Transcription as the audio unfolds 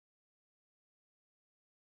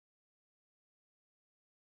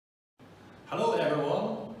Hello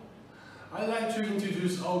everyone! I'd like to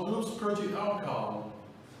introduce our group's project outcome.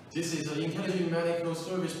 This is an intelligent medical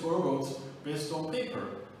service robot based on paper.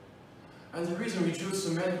 And the reason we choose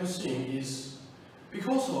the medical theme is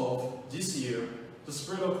because of this year, the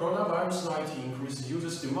spread of coronavirus 19 increased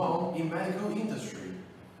users' demand in medical industry.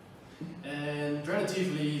 And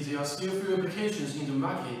relatively, there are still few applications in the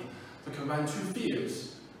market that combine two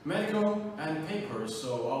fields, medical and paper,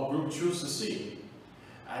 so our group chose the theme.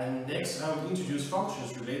 And next, I will introduce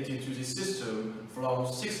functions related to this system from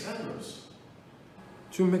 6 angles.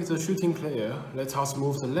 To make the shooting clear, let us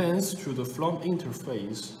move the lens to the front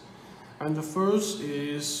interface. And the first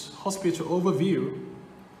is hospital overview.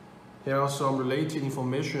 Here are some related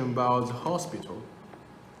information about the hospital.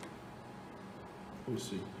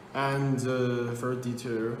 Let's see. And further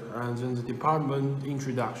detail, and then the department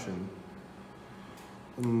introduction.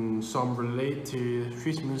 Some related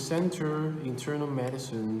treatment center, internal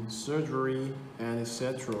medicine, surgery, and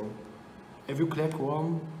etc. If you click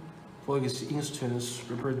one, for instance,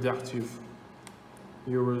 reproductive,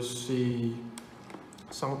 you will see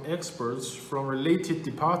some experts from related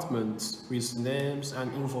departments with names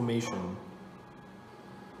and information.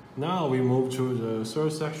 Now we move to the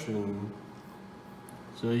third section,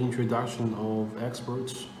 the introduction of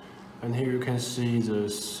experts. And here you can see the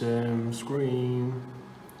same screen.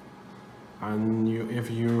 And if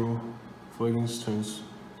you, for instance,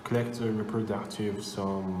 collect the reproductive,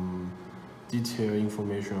 some detailed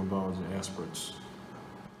information about the experts.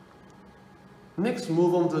 Next,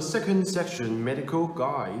 move on to the second section, medical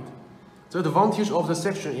guide. The advantage of the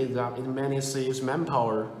section is that it mainly saves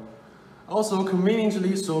manpower, also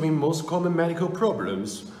conveniently solving most common medical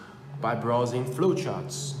problems by browsing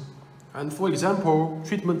flowcharts. And for example,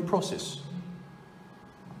 treatment process.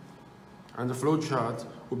 And the flowchart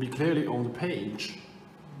will be clearly on the page.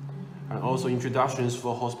 And also introductions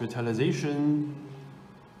for hospitalization.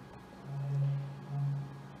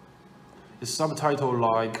 It's subtitled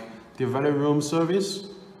like Delivery Room Service,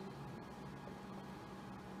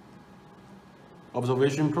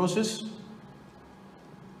 Observation Process,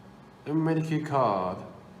 and Medicare card.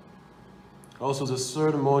 Also the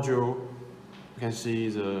third module, you can see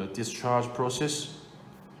the discharge process,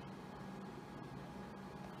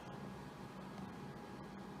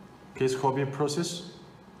 case copy process,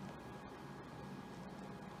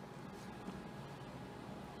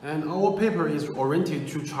 and our paper is oriented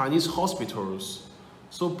to Chinese hospitals.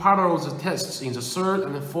 So part of the tests in the third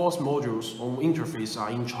and fourth modules on interface are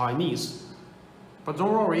in Chinese. But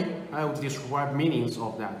don't worry, I will describe meanings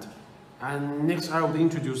of that. And next I will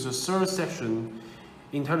introduce the third section,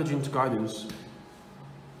 intelligent guidance.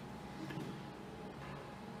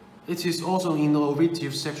 It is also an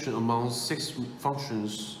innovative section among 6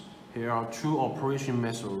 functions. Here are 2 operation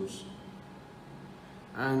methods.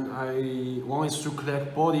 And one is to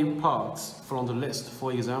collect body parts from the list,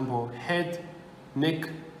 for example, head, neck,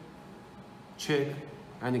 cheek,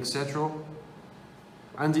 and etc.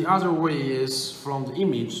 And the other way is from the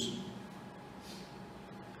image.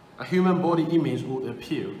 A human body image would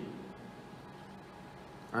appear.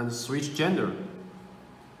 And switch gender.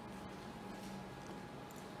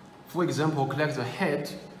 For example, collect the head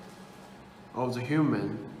of the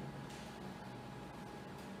human.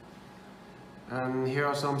 And here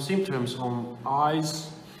are some symptoms on eyes,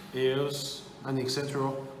 ears, and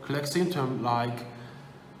etc. Collect symptoms like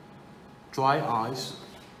dry eyes.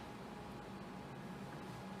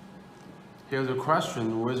 Here's a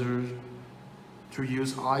question whether to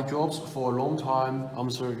use eye drops for a long time.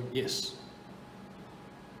 Answer yes.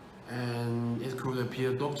 And it could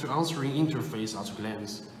appear doctor answering interface at a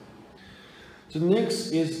glance. The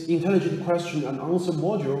next is intelligent question and answer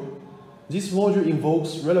module. This module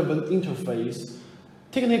invokes relevant interface,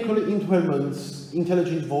 technically implements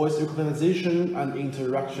intelligent voice recognition and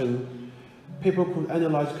interaction. Paper could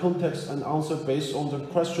analyze context and answer based on the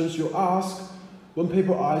questions you ask. When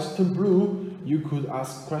paper eyes turn blue, you could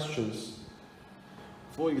ask questions.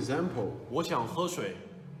 For example, 我想喝水。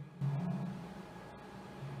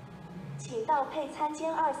请到配餐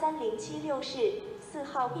间23076室4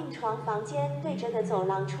号病床房间对着的走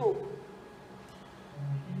廊处。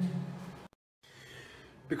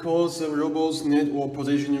Because the robot's network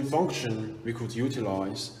positioning function we could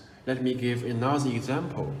utilize, let me give another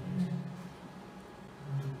example.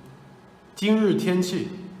 今日天气。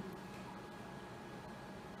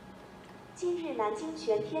今日南京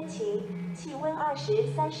全天晴，气温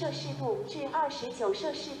23摄氏度至29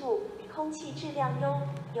摄氏度，空气质量优，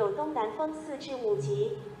有东南风4至5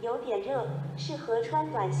级，有点热，适合穿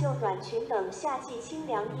短袖短裙等夏季清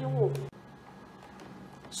凉衣物。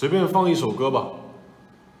随便放一首歌吧。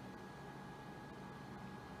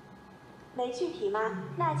没具体吗？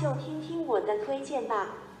那就听听我的推荐吧。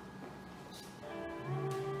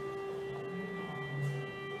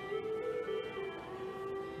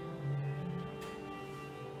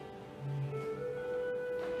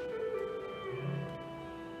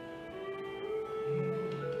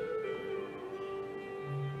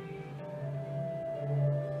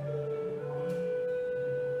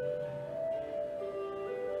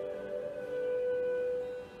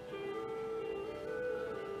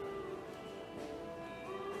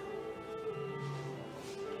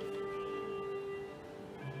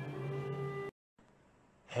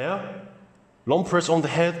Hair? Long press on the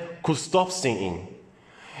head could stop singing.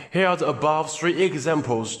 Here are the above 3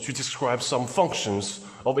 examples to describe some functions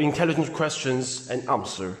of intelligent questions and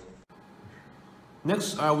answer.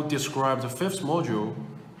 Next, I will describe the 5th module,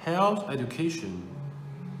 Health Education.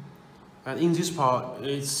 And in this part,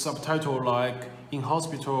 it's subtitled like in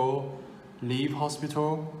hospital, leave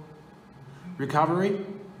hospital, recovery,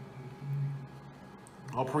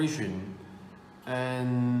 operation,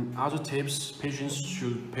 and other tips patients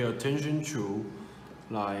should pay attention to,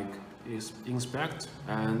 like inspect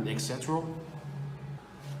and etc.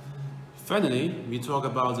 Finally, we talk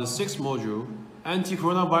about the 6th module,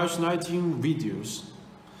 anti-coronavirus 19 videos.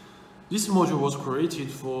 This module was created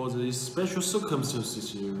for the special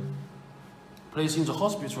circumstances here. Placing the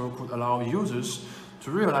hospital could allow users to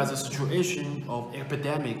realize the situation of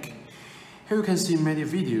epidemic. Here you can see many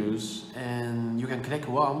videos and you can click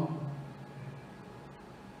one.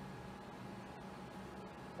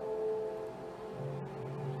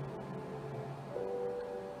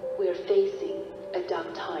 We're facing a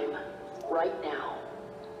dark time right now.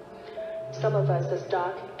 Some of us are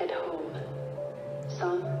stuck at home.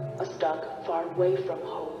 Some are stuck far away from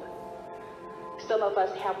home. Some of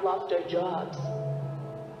us have lost their jobs.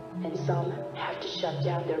 And some have to shut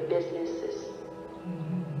down their businesses.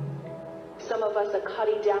 Some of us are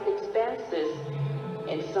cutting down expenses.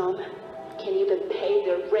 And some can't even pay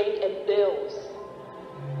their rent and bills.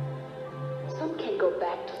 Some can go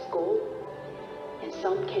back to school. And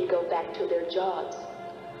some can go back to their jobs.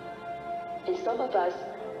 And some of us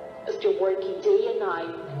are still working day and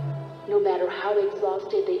night, no matter how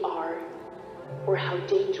exhausted they are or how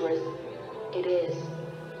dangerous it is.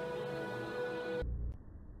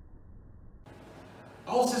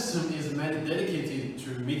 Our system is mainly dedicated to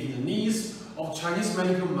meeting the needs of Chinese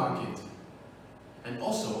medical market. And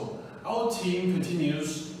also, our team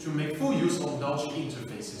continues to make full use of logic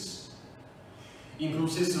interfaces.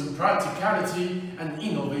 Improve system practicality and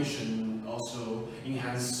innovation, also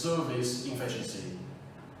enhance service efficiency.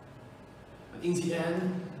 And in the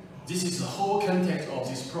end, this is the whole context of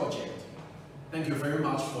this project. Thank you very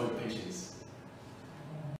much for your patience.